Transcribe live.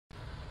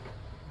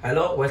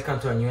Hello, welcome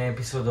to a new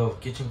episode of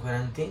Kitchen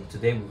Quarantine.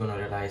 Today we're gonna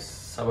realize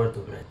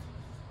sourdough bread.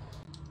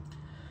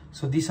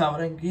 So these are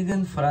our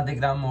ingredients: 400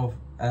 grams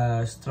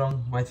of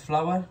strong white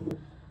flour,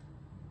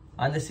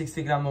 under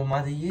 60 grams of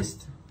muddy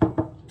yeast,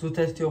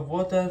 230 of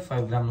water,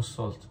 5 grams of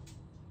salt.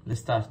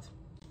 Let's start.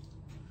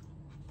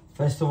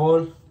 First of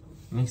all,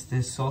 mix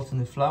the salt in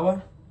the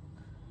flour.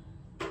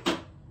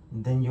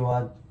 Then you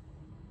add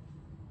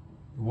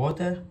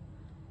water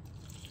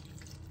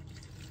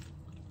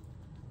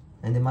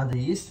and the muddy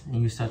yeast,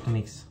 and you start to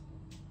mix.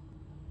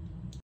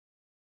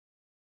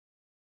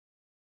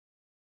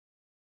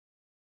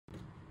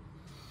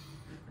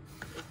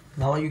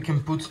 Now you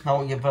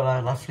have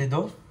a roughly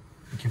dough.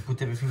 You can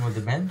put everything on the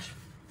bench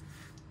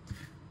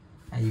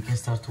and you can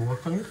start to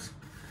work on it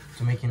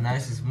to make it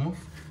nice and smooth.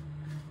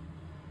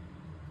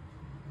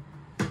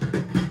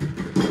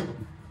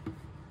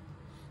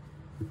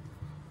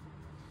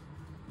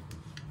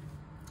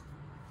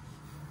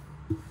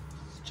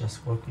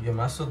 Just work with your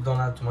muscle, don't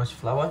add too much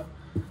flour,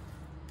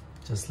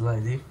 just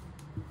lightly.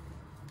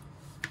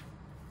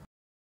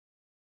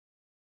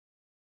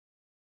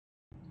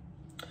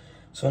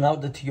 So now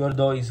that your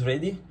dough is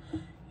ready,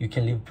 you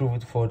can leave proof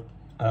it for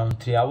around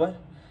 3 hours.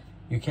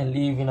 You can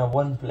leave in a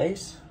warm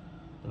place,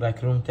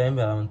 like room temp,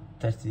 around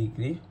 30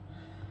 degrees.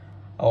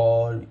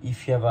 Or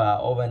if you have an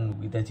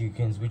oven that you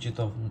can switch it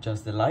off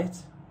just the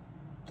lights,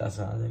 that's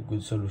another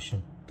good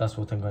solution. That's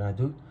what I'm gonna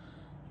do.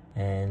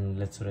 And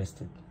let's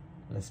rest it.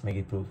 Let's make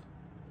it proof.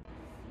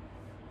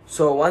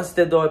 So once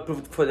the dough is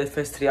proofed for the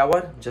first 3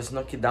 hours, just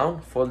knock it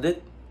down, fold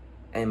it,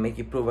 and make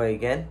it proof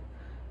again,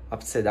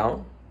 upside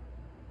down,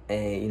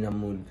 in a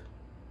mold.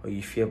 Or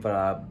if you have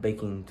a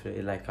baking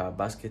tray, like a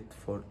basket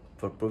for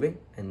proving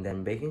and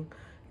then baking,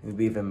 it will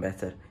be even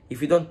better.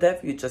 If you don't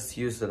have, you just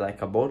use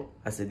like a bowl,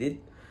 as I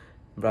did,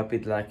 wrap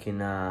it like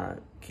in a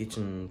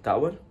kitchen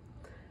towel,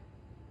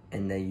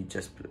 and then you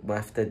just,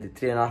 after the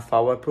 3.5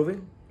 hours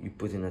proving, you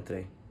put in a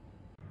tray.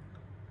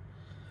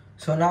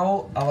 So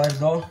now our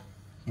dough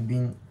has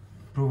been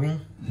proving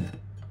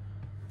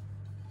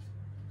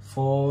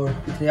for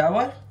 3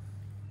 hours.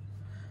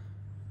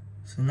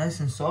 So nice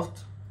and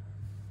soft.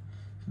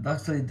 So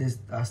actually this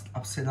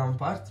upside down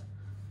part.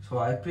 So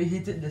I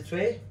preheated the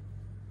tray.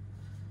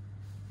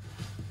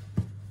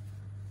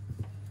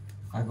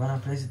 I'm gonna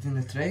place it in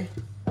the tray.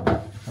 I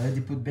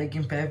already put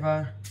baking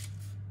paper,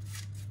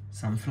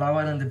 some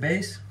flour on the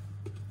base.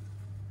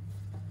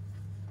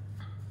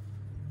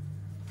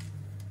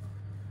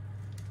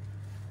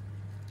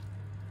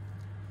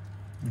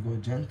 Go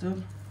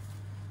gentle,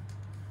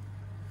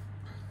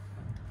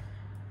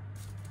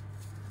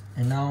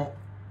 and now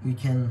we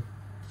can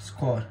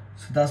score.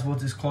 So that's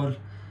what is called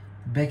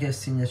baker's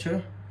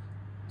signature.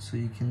 So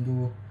you can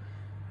do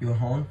your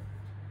own,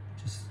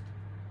 just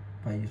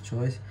by your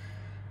choice.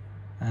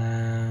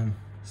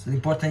 So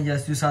important,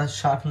 just use a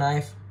sharp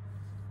knife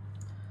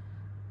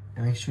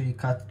and make sure you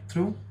cut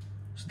through.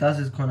 So that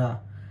is gonna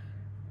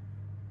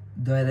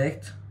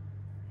direct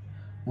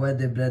where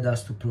the bread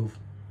has to proof.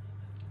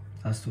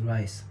 Has to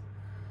rise.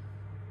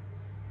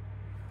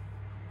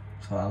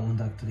 So I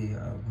want actually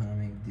gonna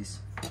make this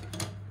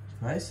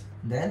nice.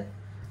 Then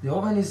the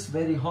oven is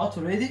very hot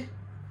already.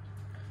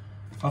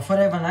 Before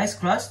I have a nice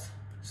crust,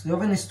 so the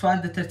oven is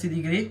 230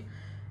 degrees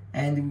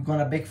and we're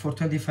gonna bake for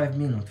 25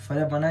 minutes. If I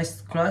have a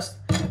nice crust,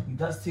 you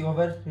dust it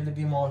over a little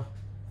bit more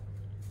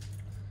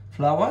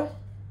flour.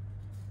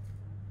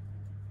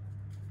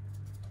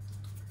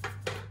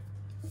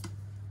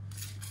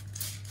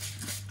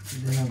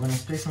 Then I'm gonna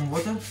spray some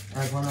water.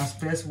 I'm gonna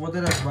spray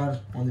water as well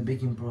on the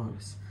baking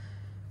process.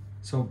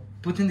 So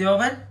put in the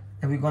oven,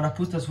 and we're gonna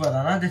put as well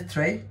another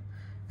tray.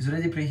 It's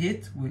already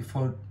preheat.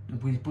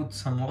 We put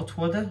some hot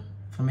water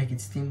for make it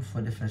steam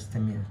for the first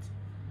 10 minutes.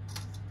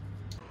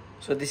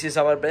 So this is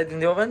our bread in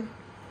the oven,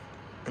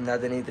 and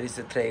underneath there is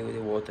the tray with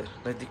the water.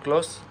 Let it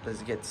close.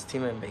 Let's get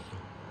steam and baking.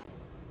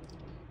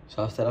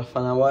 So after half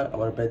an hour,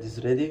 our bread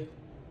is ready.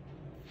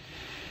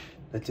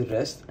 Let it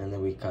rest, and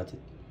then we cut it.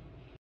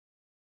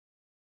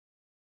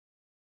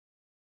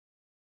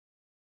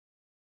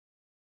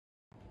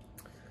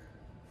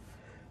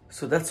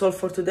 So that's all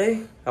for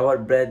today. Our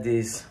bread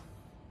is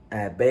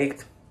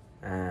baked,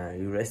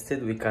 you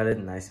rested, we cut it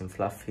nice and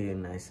fluffy,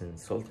 nice and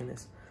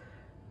saltiness.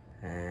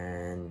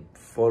 And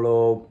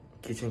follow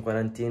Kitchen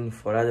Quarantine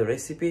for other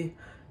recipe.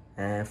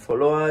 And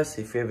follow us.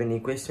 If you have any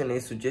question,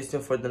 any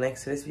suggestion for the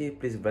next recipe,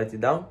 please write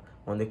it down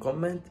on the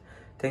comment.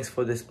 Thanks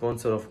for the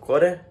sponsor of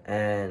Core,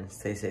 and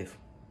stay safe.